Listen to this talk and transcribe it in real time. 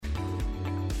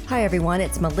Hi everyone,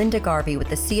 it's Melinda Garvey with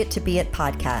the See It to Be It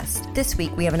podcast. This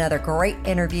week we have another great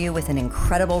interview with an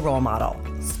incredible role model.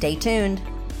 Stay tuned.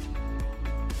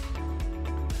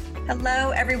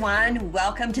 Hello everyone,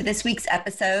 welcome to this week's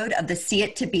episode of the See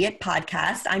It to Be It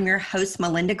podcast. I'm your host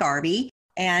Melinda Garvey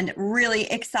and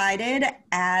really excited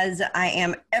as I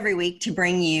am every week to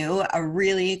bring you a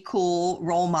really cool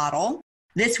role model.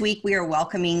 This week we are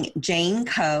welcoming Jane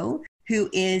Coe, who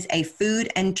is a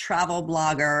food and travel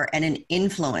blogger and an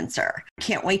influencer.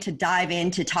 Can't wait to dive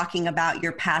into talking about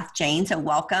your path, Jane. So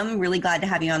welcome. Really glad to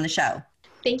have you on the show.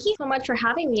 Thank you so much for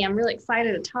having me. I'm really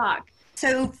excited to talk.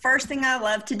 So first thing I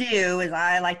love to do is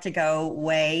I like to go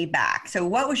way back. So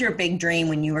what was your big dream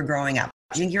when you were growing up?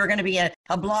 Do you think you were going to be a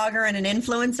blogger and an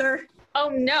influencer? Oh,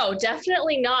 no,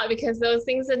 definitely not, because those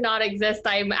things did not exist.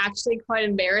 I'm actually quite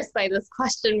embarrassed by this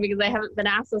question because I haven't been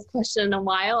asked this question in a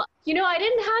while. You know, I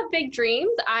didn't have big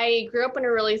dreams. I grew up in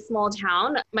a really small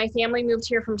town. My family moved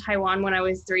here from Taiwan when I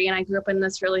was 3, and I grew up in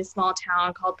this really small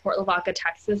town called Port Lavaca,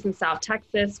 Texas, in South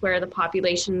Texas, where the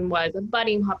population was a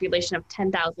budding population of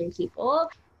 10,000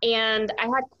 people. And I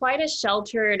had quite a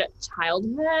sheltered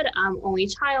childhood, only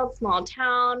child, small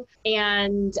town.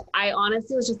 And I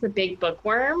honestly was just a big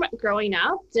bookworm growing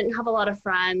up. Didn't have a lot of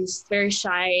friends, very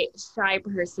shy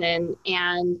person.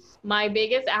 And my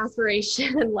biggest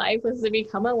aspiration in life was to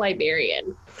become a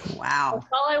librarian. Wow. That's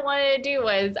all I wanted to do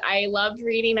was I loved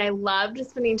reading. I loved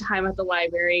spending time at the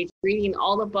library, reading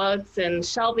all the books and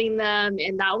shelving them.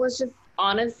 And that was just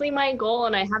honestly my goal,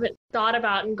 and I haven't thought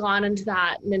about and gone into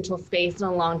that mental space in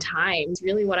a long time. It's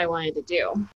really what I wanted to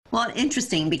do. Well,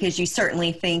 interesting, because you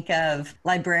certainly think of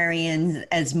librarians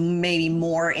as maybe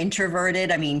more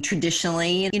introverted. I mean,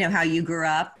 traditionally, you know, how you grew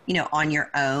up, you know, on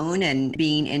your own and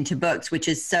being into books, which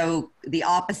is so the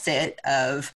opposite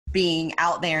of being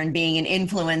out there and being an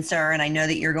influencer. And I know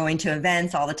that you're going to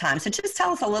events all the time. So just tell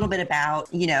us a little bit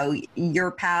about, you know,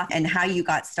 your path and how you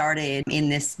got started in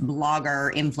this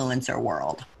blogger influencer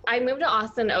world. I moved to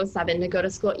Austin in 2007 to go to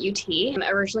school at UT. I'm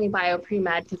originally bio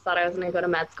pre-med because thought I was going to go to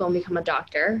med school and become a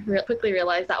doctor. Quickly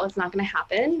realized that was not going to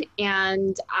happen.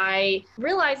 And I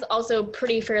realized also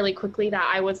pretty fairly quickly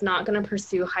that I was not going to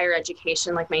pursue higher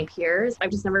education like my peers.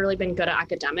 I've just never really been good at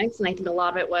academics. And I think a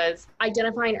lot of it was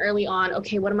identifying early on,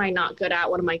 okay, what am I not good at?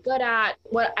 What am I good at?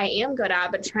 What I am good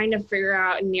at, but trying to figure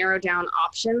out and narrow down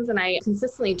options. And I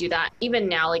consistently do that. Even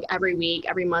now, like every week,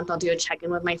 every month, I'll do a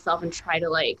check-in with myself and try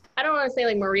to I don't want to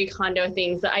say Marie Kondo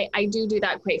things, but I do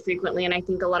that quite frequently. And I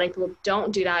think a lot of people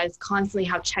don't do that, is constantly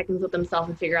have check-ins with themselves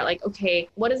and figure out okay,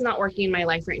 what is not working in my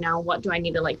life right now? What do I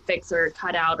need to fix or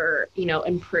cut out or,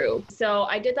 improve? So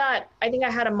I did that. I think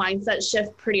I had a mindset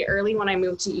shift pretty early when I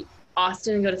moved to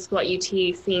Austin and go to school at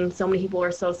UT, seeing so many people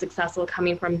were so successful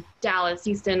coming from Dallas,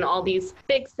 Houston, all these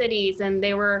big cities, and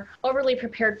they were overly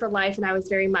prepared for life, and I was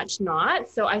very much not.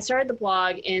 So I started the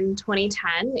blog in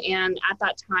 2010, and at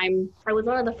that time, I was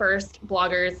one of the first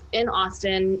bloggers in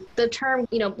Austin. The term,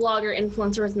 blogger,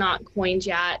 influencer was not coined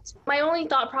yet. My only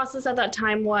thought process at that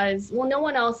time was, well, no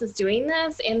one else is doing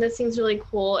this, and this seems really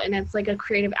cool, and it's like a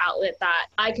creative outlet that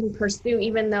I can pursue,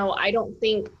 even though I don't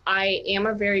think I am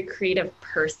a very creative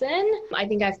person. I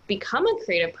think I've become a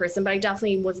creative person, but I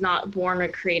definitely was not born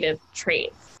with creative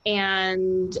traits.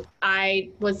 And I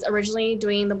was originally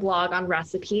doing the blog on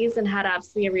recipes and had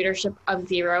absolutely a readership of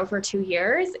 0 for 2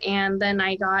 years. And then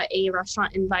I got a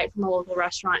restaurant invite from a local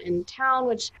restaurant in town,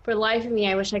 which for the life of me,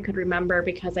 I wish I could remember,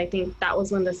 because I think that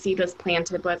was when the seed was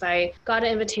planted. Was I got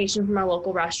an invitation from a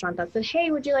local restaurant that said, hey,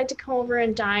 would you like to come over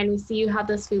and dine? We see you have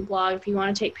this food blog. If you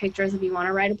want to take pictures, if you want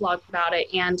to write a blog about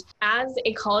it. And as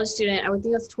a college student, I would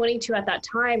think I was 22 at that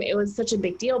time, it was such a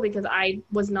big deal because I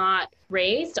was not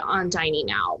raised on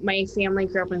dining out. My family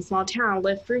grew up in a small town,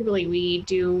 lived frugally. We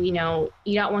do,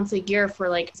 eat out once a year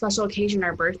for special occasion,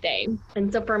 our birthday. And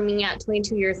so for me at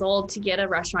 22 years old to get a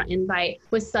restaurant invite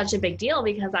was such a big deal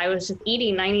because I was just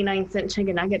eating 99-cent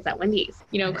chicken nuggets at Wendy's,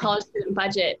 college student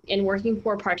budget, and working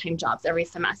 4 part-time jobs every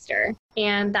semester.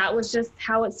 And that was just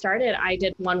how it started. I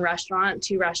did 1 restaurant,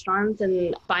 2 restaurants,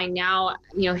 and by now,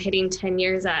 hitting 10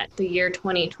 years at the year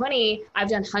 2020, I've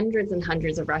done hundreds and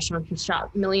hundreds of restaurants and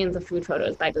shot millions of food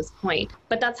photos by this point.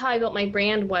 But that's how I built my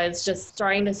brand, was just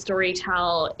starting to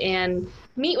storytell and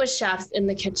meet with chefs in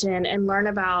the kitchen and learn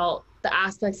about the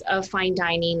aspects of fine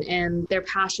dining and their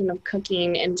passion of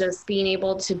cooking, and just being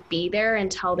able to be there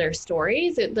and tell their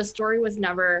stories. The story was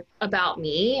never about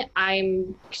me.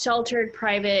 I'm sheltered,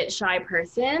 private, shy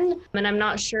person, and I'm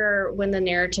not sure when the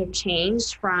narrative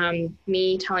changed from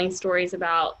me telling stories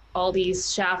about all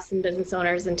these chefs and business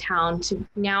owners in town to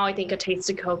now I think A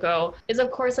Taste of Coco is of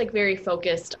course very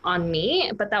focused on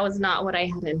me, but that was not what I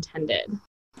had intended.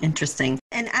 Interesting.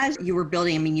 And as you were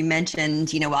building, I mean, you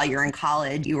mentioned, while you're in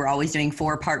college, you were always doing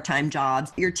 4 part-time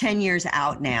jobs. You're 10 years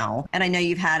out now, and I know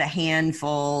you've had a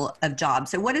handful of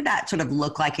jobs. So what did that sort of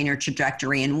look like in your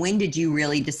trajectory? And when did you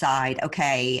really decide,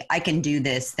 okay, I can do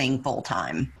this thing full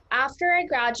time? After I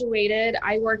graduated,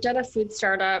 I worked at a food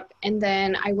startup, and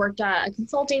then I worked at a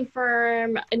consulting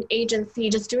firm, an agency,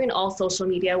 just doing all social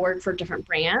media work for different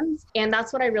brands. And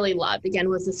that's what I really loved, again,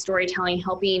 was the storytelling,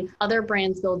 helping other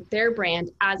brands build their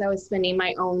brand as I was spending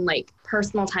my own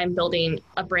personal time building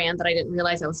a brand that I didn't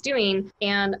realize I was doing.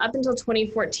 And up until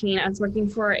 2014, I was working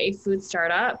for a food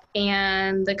startup,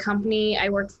 and the company I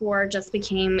worked for just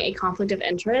became a conflict of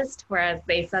interest, whereas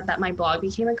they said that my blog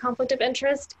became a conflict of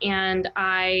interest. And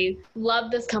I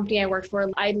loved this company I worked for.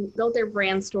 I built their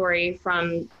brand story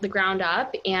from the ground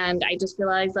up, and I just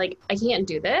realized I can't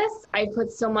do this. I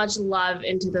put so much love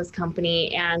into this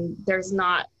company, and there's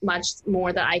not much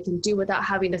more that I can do without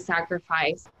having to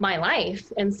sacrifice my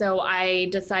life. And so I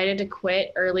decided to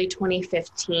quit early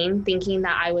 2015, thinking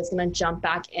that I was going to jump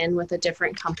back in with a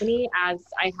different company, as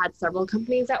I had several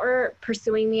companies that were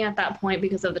pursuing me at that point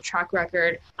because of the track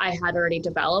record I had already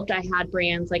developed. I had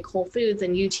brands like Whole Foods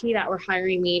and UT that were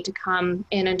hiring me to come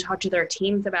in and talk to their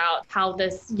teams about how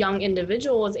this young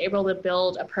individual was able to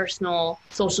build a personal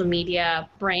social media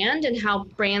brand, and how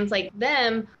brands like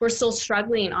them were still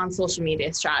struggling on social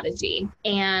media strategy.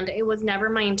 And it was never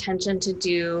my intention to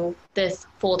do this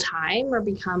full time or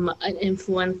become an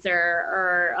influencer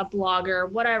or a blogger,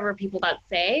 whatever people that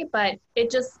say, but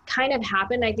it just kind of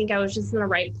happened. I think I was just in the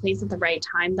right place at the right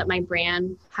time, that my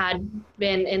brand had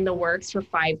been in the works for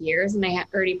 5 years, and I had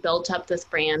already built up this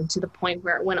brand to the point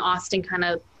where when Austin kind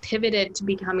of pivoted to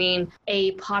becoming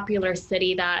a popular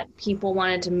city that people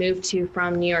wanted to move to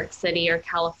from New York City or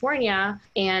California,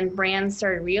 and brands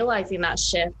started realizing that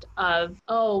shift of,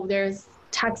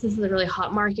 Texas is a really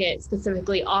hot market,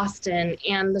 specifically Austin,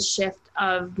 and the shift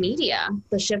of media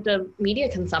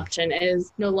consumption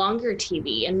is no longer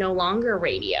TV and no longer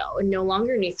radio and no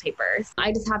longer newspapers.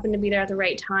 I just happened to be there at the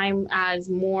right time as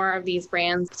more of these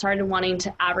brands started wanting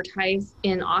to advertise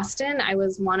in Austin. I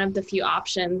was one of the few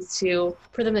options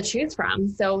for them to choose from.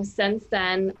 So since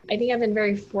then, I think I've been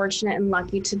very fortunate and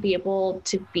lucky to be able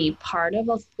to be part of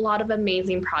a lot of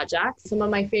amazing projects. Some of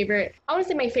my favorite, I want to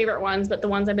say my favorite ones, but the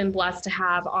ones I've been blessed to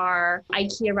have are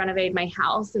IKEA renovated my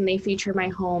house, and they featured my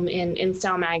home in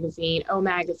InStyle magazine, O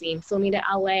magazine, flew me to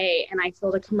LA, and I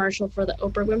filmed a commercial for the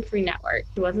Oprah Winfrey Network.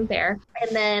 She wasn't there.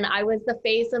 And then I was the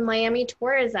face of Miami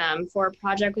tourism for a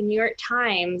project with New York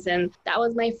Times. And that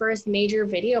was my first major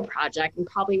video project, and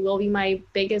probably will be my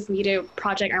biggest media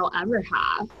project I will ever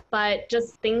have. But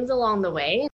just things along the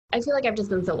way, I feel like I've just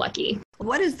been so lucky.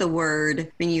 What is the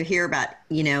word when you hear about,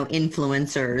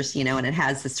 influencers, and it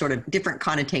has this sort of different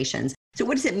connotations? So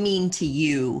what does it mean to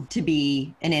you to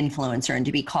be an influencer and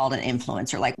to be called an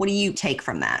influencer? What do you take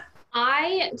from that?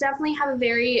 I definitely have a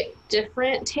very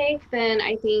different take than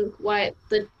I think what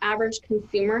the average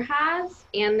consumer has,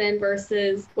 and then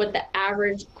versus what the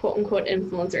average quote unquote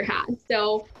influencer has.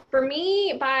 So for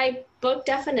me, by book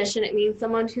definition, it means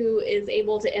someone who is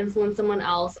able to influence someone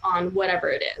else on whatever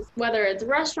it is, whether it's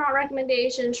restaurant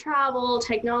recommendation, travel,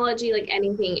 technology,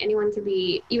 anything. Anyone could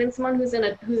be, even someone who's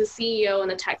a CEO in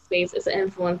the tech space is an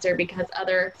influencer because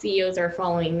other CEOs are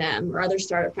following them, or other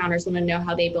startup founders want to know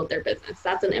how they built their business.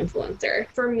 That's an influencer.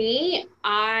 For me,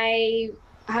 I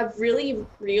have really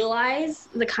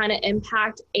realized the kind of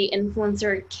impact a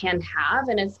influencer can have.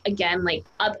 And it's, again,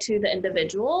 up to the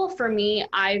individual. For me,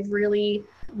 I've really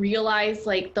realized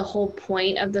the whole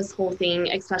point of this whole thing,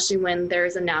 especially when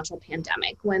there's a natural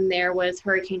pandemic, when there was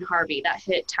Hurricane Harvey that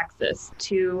hit Texas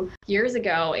 2 years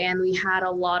ago, and we had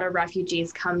a lot of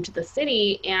refugees come to the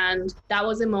city. And that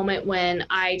was a moment when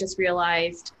I just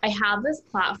realized I have this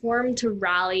platform to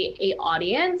rally an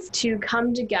audience to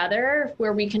come together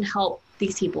where we can help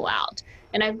these people out.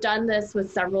 And I've done this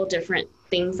with several different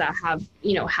things that have,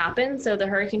 happened. So the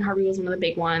Hurricane Harvey was one of the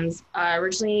big ones.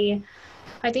 Originally,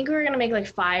 I think we were going to make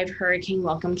 5 hurricane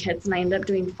welcome kits, and I ended up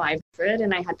doing 500.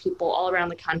 And I had people all around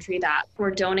the country that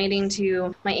were donating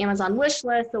to my Amazon wish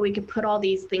list so we could put all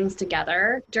these things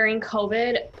together. During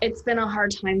COVID, it's been a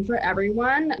hard time for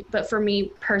everyone. But for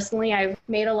me personally, I've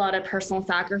made a lot of personal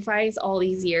sacrifice all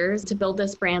these years to build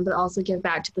this brand, but also give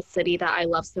back to the city that I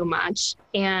love so much.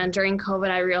 And during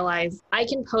COVID, I realized I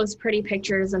can post pretty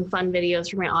pictures and fun videos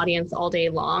for my audience all day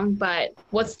long, but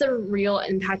what's the real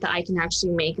impact that I can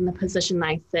actually make in the position that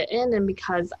I sit in. And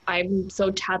because I'm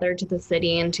so tethered to the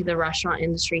city and to the restaurant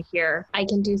industry here, I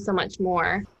can do so much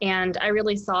more. And I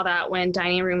really saw that when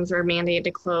dining rooms were mandated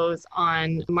to close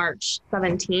on March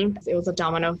 17th. It was a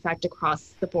domino effect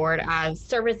across the board as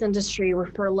service industry were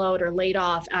furloughed or laid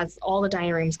off as all the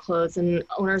dining rooms closed, and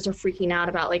owners are freaking out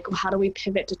about like, how do we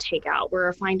pivot to takeout? We're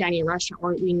a fine dining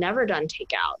restaurant. We never done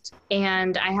takeout.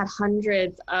 And I had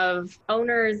hundreds of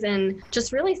owners and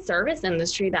just really service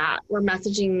industry that were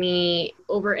messaging me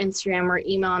over Instagram or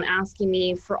email and asking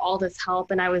me for all this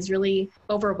help. And I was really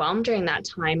overwhelmed during that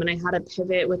time. And I had to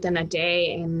pivot within a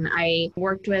day. And I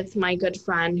worked with my good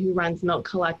friend who runs Milk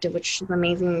Collective, which is an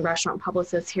amazing restaurant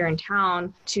publicist here in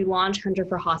town, to launch 100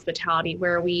 for Hospitality,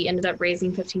 where we ended up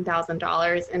raising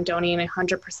 $15,000 and donating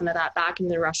 100% of that back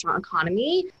into the restaurant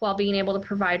economy, while being able to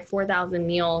provide 4,000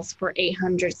 meals for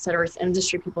 800 service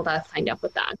industry people that signed up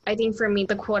with that. I think for me,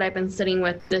 the quote I've been sitting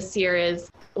with this year is,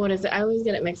 what is it? I always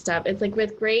get it mixed up. It's like,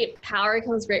 with great power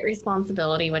comes great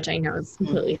responsibility, which I know is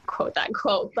completely quote that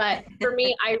quote. But for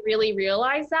me, I really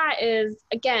realized that is,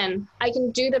 again, I can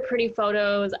do the pretty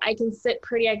photos. I can sit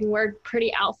pretty. I can wear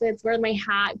pretty outfits, wear my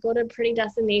hat, go to pretty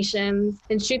destinations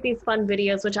and shoot these fun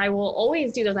videos, which I will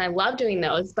always do those. I love doing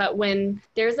those. But when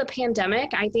there's a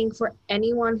pandemic, I think for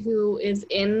anyone who is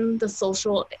in the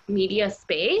social media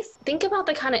space, think about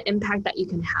the kind of impact that you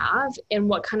can have and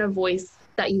what kind of voice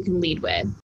that you can lead with.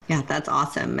 Yeah, that's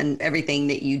awesome. And everything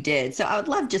that you did. So I would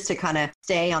love just to kind of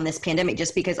stay on this pandemic,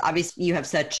 just because obviously you have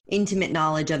such intimate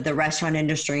knowledge of the restaurant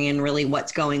industry and really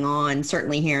what's going on,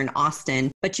 certainly here in Austin.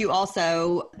 But you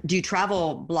also do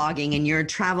travel blogging and you're a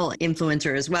travel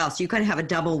influencer as well. So you kind of have a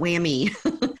double whammy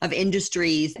of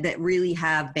industries that really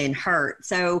have been hurt.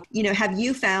 So, have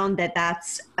you found that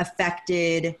that's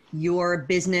affected your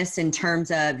business in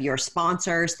terms of your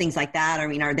sponsors, things like that? I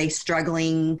mean, are they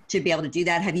struggling to be able to do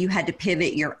that? Have you had to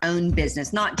pivot your own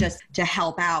business, not just to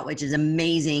help out, which is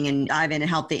amazing and dive in and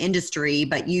help the industry,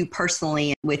 but you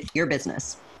personally with your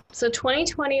business? So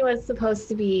 2020 was supposed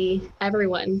to be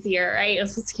everyone's year, right? It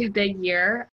was supposed to be a big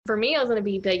year. For me, it was going to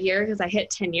be a big year because I hit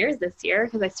 10 years this year,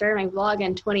 because I started my vlog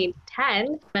in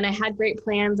 2010. And I had great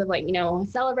plans of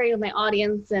celebrating with my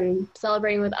audience and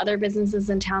celebrating with other businesses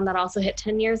in town that also hit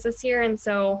 10 years this year. And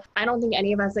so I don't think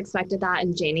any of us expected that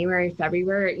in January,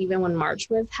 February, or even when March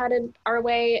was headed our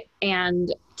way.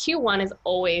 And Q1 is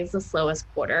always the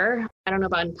slowest quarter. I don't know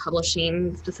about in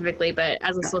publishing specifically, but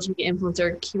as a social media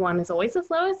influencer, Q1 is always the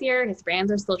slowest year because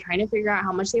brands are still trying to figure out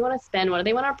how much they want to spend, what do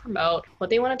they want to promote,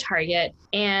 what they want to target.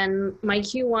 And my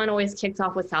Q1 always kicks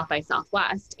off with South by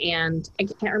Southwest. And I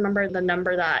can't remember the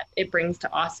number that it brings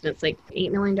to Austin. It's like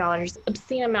 $8 million,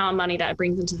 obscene amount of money that it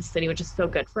brings into the city, which is so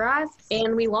good for us.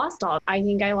 And we lost all. I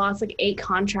think I lost like 8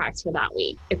 contracts for that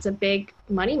week. It's a big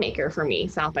moneymaker for me,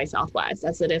 South by Southwest,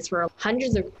 as it is for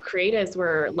hundreds of creatives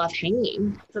were left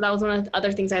hanging. So that was one of the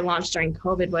other things I launched during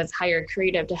COVID, was hire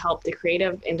creative to help the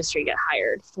creative industry get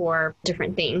hired for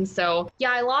different things. So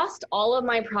yeah, I lost all of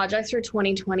my projects for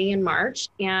 2020 in March,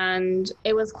 and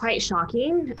it was quite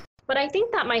shocking. But I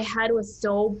think that my head was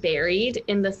so buried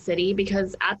in the city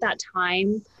because at that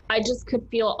time, I just could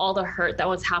feel all the hurt that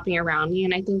was happening around me.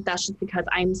 And I think that's just because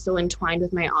I'm so entwined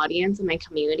with my audience and my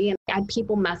community. And I had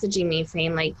people messaging me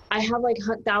saying like, I have like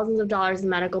thousands of dollars in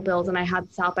medical bills and I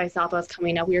had South by Southwest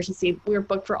coming up. We were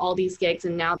booked for all these gigs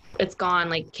and now it's gone.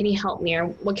 Like, can you help me? Or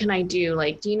what can I do?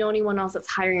 Like, do you know anyone else that's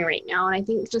hiring right now? And I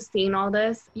think just seeing all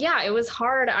this, yeah, it was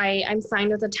hard. I'm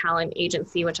signed with a talent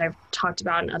agency, which I've talked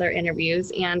about in other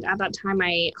interviews. And at that time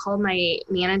I called my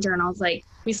manager and I was like,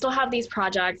 we still have these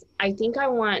projects. I think I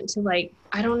want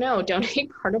to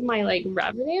donate part of my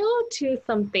revenue to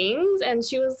some things. And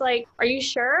she was like, are you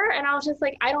sure? And I was just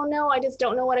like, I don't know. I just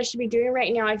don't know what I should be doing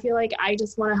right now. I feel like I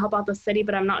just want to help out the city,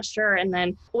 but I'm not sure. And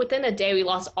then within a day, we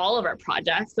lost all of our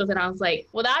projects. So then I was like,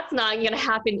 well, that's not going to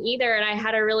happen either. And I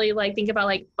had to really think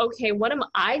about okay, what am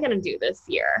I going to do this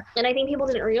year? And I think people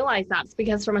didn't realize that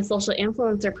because from a social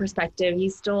influencer perspective, you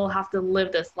still have to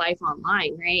live this life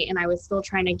online, right? And I was still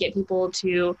trying to get people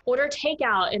to order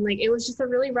takeout. And it was just a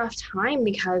really rough time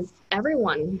because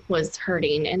everyone was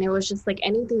hurting. And it was just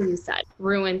anything you said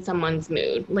ruined someone's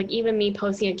mood. Even me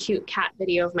posting a cute cat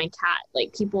video of my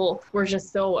cat, people were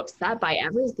just so upset by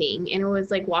everything. And it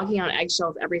was walking on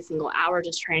eggshells every single hour,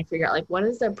 just trying to figure out what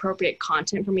is the appropriate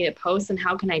content for me to post and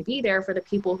how can I be there for the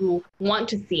people who want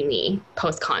to see me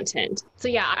post content. So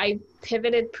yeah, I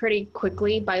pivoted pretty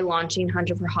quickly by launching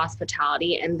 100 for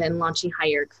Hospitality and then launching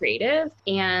Hire Creative.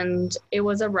 And it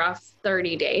was a rough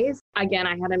 30 days. Again,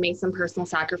 I had to make some personal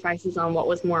sacrifices on what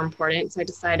was more important. So I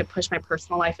decided to push my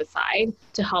personal life aside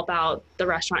to help out the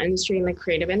restaurant industry and the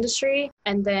creative industry.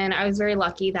 And then I was very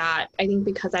lucky that I think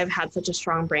because I've had such a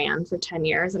strong brand for 10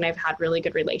 years and I've had really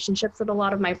good relationships with a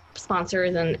lot of my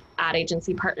sponsors and ad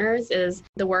agency partners, is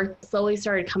the work slowly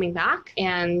started coming back,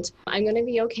 and I'm going to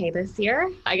be okay this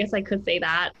year. I guess I could say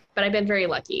that, but I've been very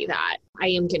lucky that I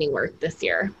am getting work this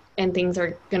year and things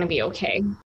are going to be okay.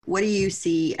 What do you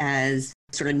see as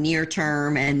sort of near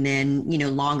term and then,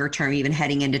 longer term, even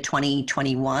heading into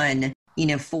 2021,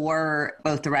 for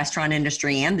both the restaurant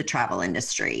industry and the travel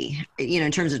industry?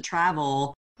 In terms of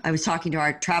travel, I was talking to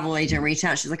our travel agent, reached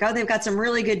out. She's like, oh, they've got some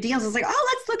really good deals. I was like,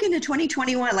 oh, let's look into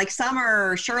 2021, like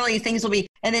summer, surely things will be.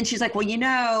 And then she's like, well,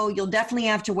 you'll definitely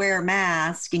have to wear a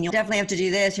mask and you'll definitely have to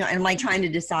do this. And I'm like trying to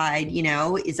decide,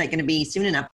 is that going to be soon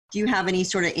enough? Do you have any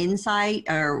sort of insight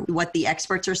or what the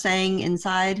experts are saying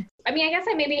inside? I mean, I guess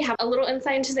I maybe have a little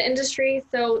insight into the industry.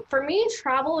 So for me,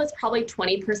 travel is probably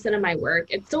 20% of my work.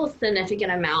 It's still a significant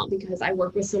amount because I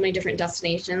work with so many different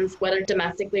destinations, whether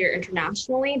domestically or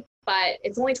internationally, but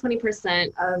it's only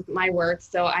 20% of my work.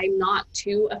 So I'm not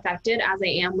too affected as I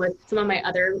am with some of my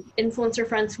other influencer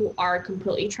friends who are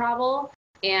completely travel.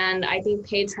 And I think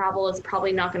paid travel is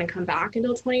probably not going to come back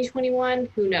until 2021.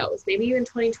 Who knows? Maybe even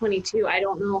 2022. I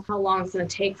don't know how long it's going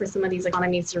to take for some of these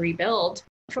economies to rebuild.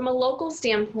 From a local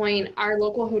standpoint, our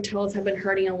local hotels have been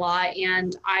hurting a lot,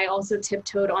 and I also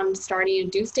tiptoed on starting to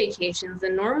do staycations.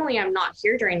 And normally I'm not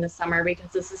here during the summer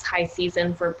because this is high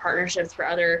season for partnerships for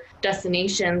other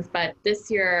destinations. But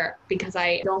this year, because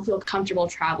I don't feel comfortable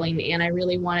traveling and I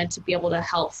really wanted to be able to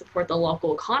help support the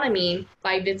local economy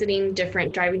by visiting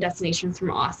different driving destinations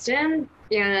from Austin,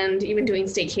 and even doing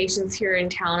staycations here in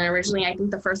town. And originally, I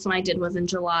think the first one I did was in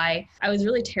July. I was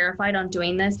really terrified on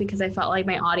doing this because I felt like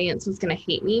my audience was going to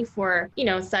hate me for,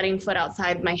 setting foot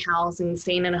outside my house and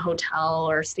staying in a hotel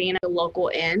or staying at a local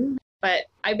inn. But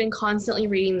I've been constantly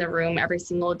reading the room every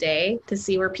single day to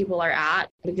see where people are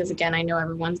at. Because again, I know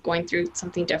everyone's going through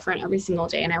something different every single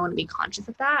day and I want to be conscious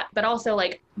of that. But also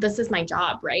this is my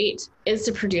job, right? Is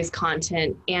to produce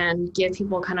content and give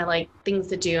people kind of things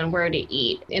to do and where to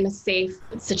eat in a safe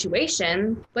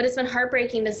situation. But it's been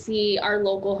heartbreaking to see our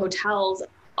local hotels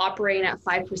operating at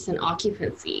 5%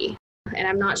 occupancy. And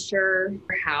I'm not sure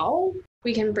how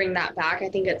we can bring that back. I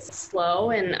think it's slow,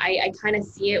 and I kind of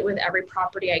see it with every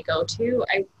property I go to.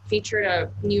 I featured a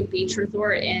new beach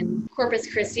resort in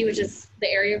Corpus Christi, which is the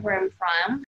area where I'm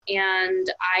from.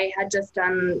 And I had just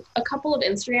done a couple of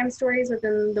Instagram stories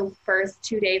within the first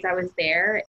 2 days I was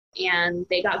there, and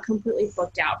they got completely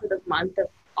booked out for the month of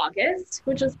August,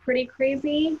 which was pretty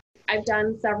crazy. I've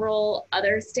done several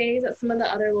other stays at some of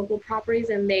the other local properties,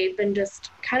 and they've been just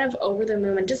kind of over the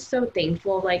moon and just so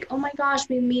thankful. Oh my gosh,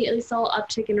 we immediately saw an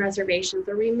uptick in reservations,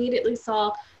 or we immediately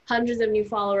saw hundreds of new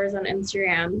followers on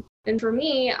Instagram. And for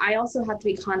me, I also have to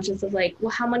be conscious of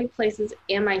how many places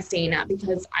am I staying at?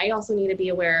 Because I also need to be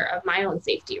aware of my own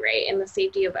safety, right? And the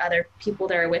safety of other people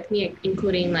that are with me,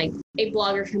 including a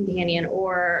blogger companion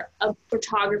or a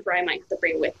photographer I might have to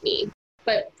bring with me.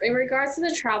 But in regards to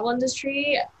the travel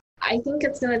industry, I think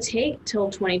it's going to take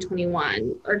till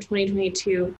 2021 or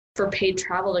 2022 for paid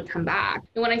travel to come back.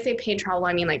 And when I say paid travel,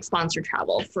 I mean sponsored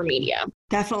travel for media.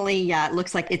 Definitely, yeah. It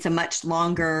looks like it's a much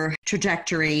longer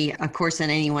trajectory, of course, than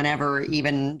anyone ever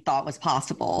even thought was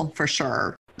possible, for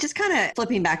sure. Just kind of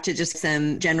flipping back to just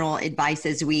some general advice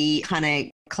as we kind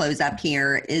of close up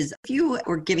here, is if you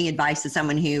were giving advice to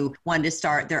someone who wanted to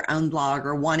start their own blog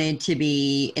or wanted to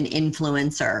be an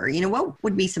influencer, what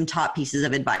would be some top pieces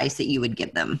of advice that you would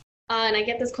give them? And I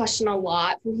get this question a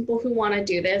lot from people who want to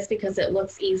do this because it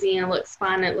looks easy and it looks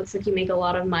fun. And it looks like you make a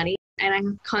lot of money. And I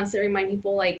constantly remind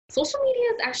people social media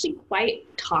is actually quite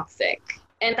toxic.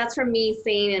 And that's from me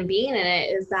saying and being in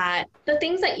it, is that the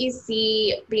things that you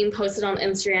see being posted on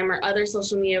Instagram or other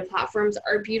social media platforms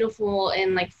are beautiful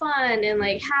and fun and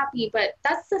happy. But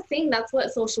that's the thing. That's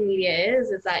what social media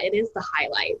is that it is the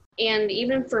highlight. And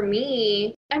even for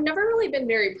me, I've never really been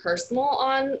very personal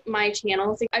on my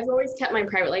channels. I've always kept my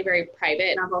private life very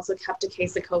private. And I've also kept A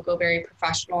Case of Coco very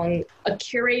professional and a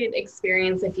curated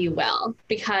experience, if you will,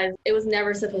 because it was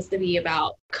never supposed to be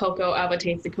about Coco of A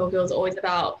Taste of Coco. It was always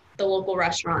about the local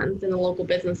restaurants and the local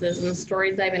businesses and the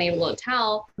stories I've been able to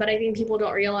tell. But I think people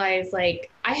don't realize I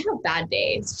have bad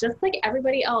days, just like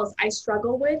everybody else. I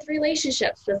struggle with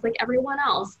relationships, just like everyone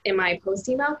else. Am I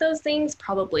posting about those things?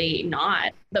 Probably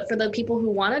not. But for the people who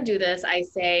want to do this, I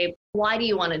say, why do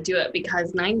you want to do it?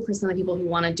 Because 90% of the people who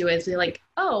want to do it say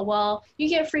oh, well, you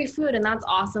get free food and that's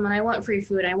awesome. And I want free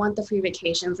food. I want the free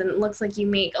vacations. And it looks like you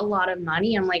make a lot of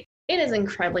money. I'm it is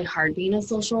incredibly hard being a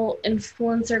social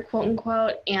influencer, quote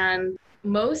unquote. And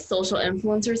most social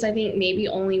influencers, I think maybe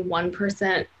only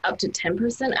 1% up to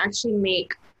 10% actually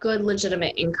make good,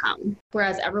 legitimate income.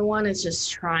 Whereas everyone is just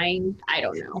trying, I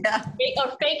don't know,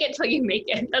 fake it till you make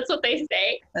it. That's what they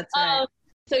say. That's right.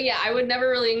 So yeah, I would never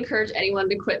really encourage anyone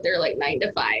to quit their 9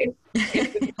 to 5 if they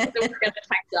want to work at the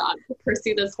tech job to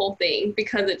pursue this whole thing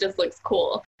because it just looks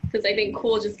cool. Because I think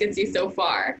cool just gets you so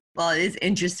far. Well, it is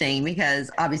interesting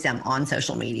because obviously I'm on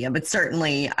social media, but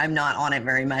certainly I'm not on it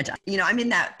very much. I'm in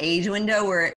that age window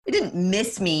where it didn't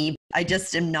miss me. I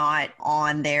just am not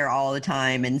on there all the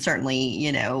time. And certainly,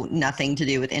 nothing to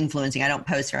do with influencing. I don't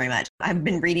post very much. I've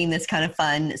been reading this kind of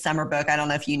fun summer book. I don't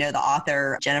know if you know the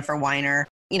author, Jennifer Weiner.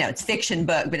 It's a fiction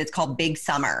book, but it's called Big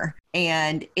Summer.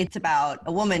 And it's about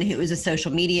a woman who is a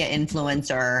social media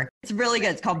influencer. It's really good.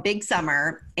 It's called Big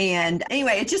Summer. And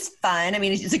anyway, it's just fun. I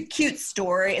mean, it's just a cute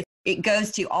story. It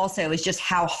goes to also is just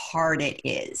how hard it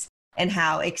is and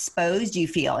how exposed you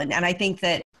feel. And I think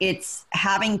that it's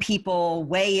having people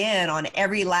weigh in on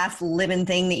every last living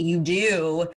thing that you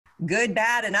do, good,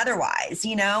 bad, and otherwise,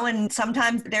 and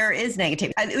sometimes there is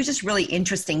negativity. It was just really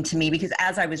interesting to me because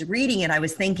as I was reading it, I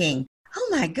was thinking, oh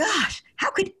my gosh,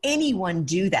 how could anyone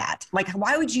do that? Like,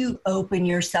 why would you open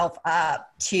yourself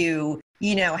up to,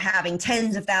 having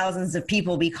tens of thousands of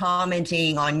people be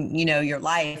commenting on, your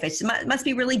life? It must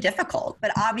be really difficult.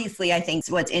 But obviously, I think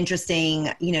what's interesting,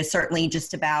 certainly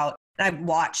just about, I've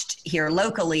watched here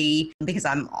locally because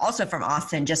I'm also from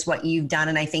Austin, just what you've done.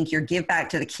 And I think your give back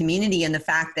to the community and the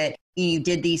fact that you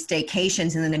did these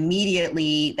staycations and then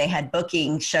immediately they had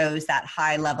booking shows that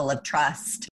high level of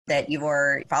trust that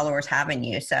your followers have in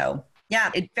you. So yeah,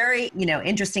 it's very,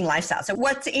 interesting lifestyle. So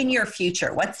what's in your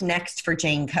future? What's next for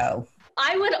Jane Coe?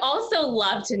 I would also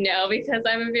love to know because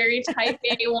I'm a very type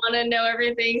A, want to know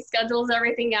everything, schedules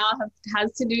everything out,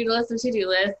 has to-do list of to-do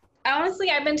list. Honestly,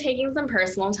 I've been taking some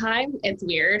personal time. It's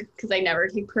weird because I never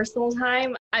take personal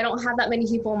time. I don't have that many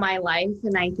people in my life,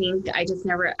 and I think I just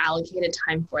never allocated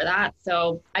time for that.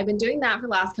 So I've been doing that for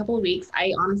the last couple of weeks.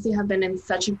 I honestly have been in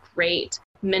such a great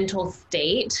mental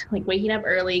state, like waking up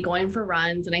early, going for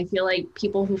runs. And I feel like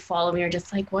people who follow me are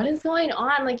just like, what is going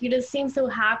on? Like, you just seem so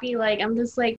happy. Like, I'm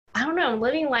just like, I don't know, I'm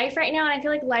living life right now. And I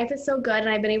feel like life is so good. And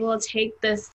I've been able to take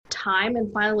this time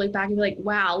and finally look back and be like,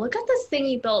 wow, look at this thing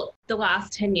you built the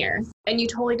last 10 years. And you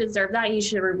totally deserve that. And you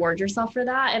should reward yourself for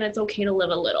that. And it's okay to live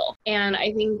a little. And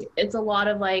I think it's a lot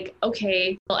of like,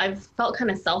 okay, well, I've felt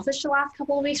kind of selfish the last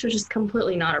couple of weeks, which is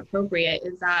completely not appropriate,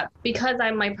 is that because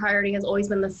my priority has always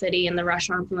been the city and the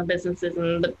restaurants and the businesses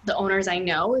and the owners I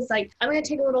know, is like, I'm going to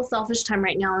take a little selfish time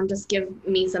right now and just give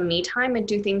me some me time and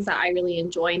do things that I really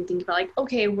enjoy and think about like,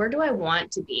 okay, where do I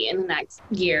want to be in the next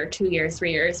year, 2 years,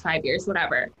 3 years, 5 years,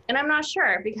 whatever. And I'm not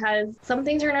sure because some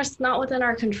things are just not within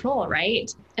our control,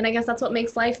 right? And I guess that's what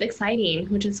makes life exciting,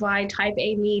 which is why type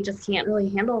A me just can't really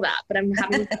handle that. But I'm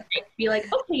having to be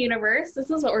like, okay, universe, this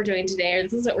is what we're doing today, or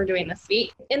this is what we're doing this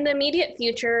week. In the immediate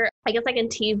future, I guess I can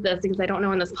tease this because I don't know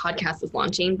when this podcast is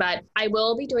launching, but I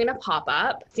will be doing a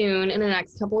pop-up soon in the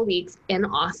next couple of weeks in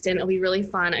Austin. It'll be really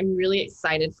fun. I'm really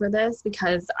excited for this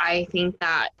because I think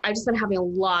that I've just been having a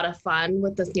lot of fun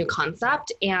with this new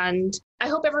concept. And I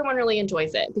hope everyone really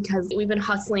enjoys it because we've been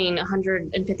hustling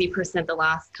 150% the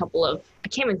last couple of, I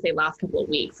can't even say last couple of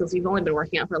weeks because we've only been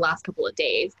working on for the last couple of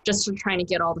days, just to trying to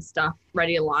get all the stuff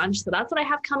ready to launch. So that's what I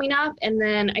have coming up. And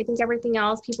then I think everything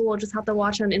else people will just have to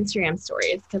watch on Instagram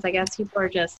stories because I guess people are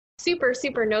just super,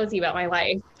 super nosy about my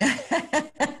life.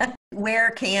 Where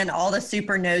can all the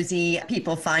super nosy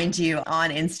people find you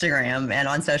on Instagram and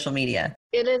on social media?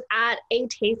 It is at A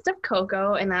Taste of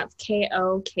Coco, and that's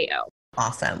KOKO.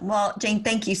 Awesome. Well, Jane,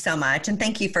 thank you so much. And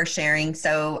thank you for sharing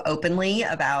so openly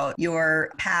about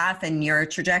your path and your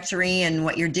trajectory and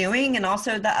what you're doing and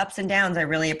also the ups and downs. I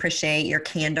really appreciate your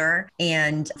candor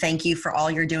and thank you for all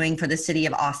you're doing for the city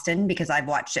of Austin because I've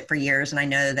watched it for years and I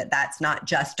know that that's not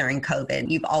just during COVID.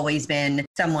 You've always been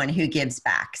someone who gives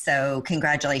back. So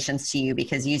congratulations to you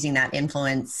because using that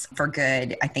influence for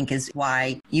good, I think is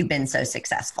why you've been so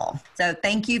successful. So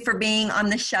thank you for being on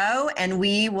the show and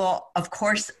we will, of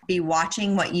course, be watching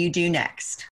what you do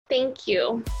next. Thank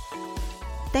you.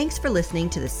 Thanks for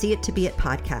listening to the See It to Be It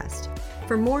podcast.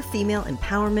 For more female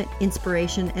empowerment,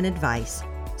 inspiration, and advice,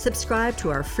 subscribe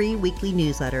to our free weekly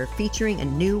newsletter featuring a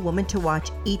new woman to watch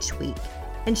each week.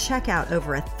 And check out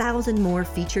over 1,000 more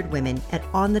featured women at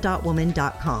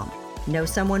onthedotwoman.com. Know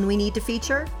someone we need to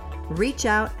feature? Reach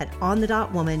out at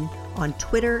onthedotwoman on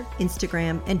Twitter,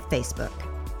 Instagram, and Facebook.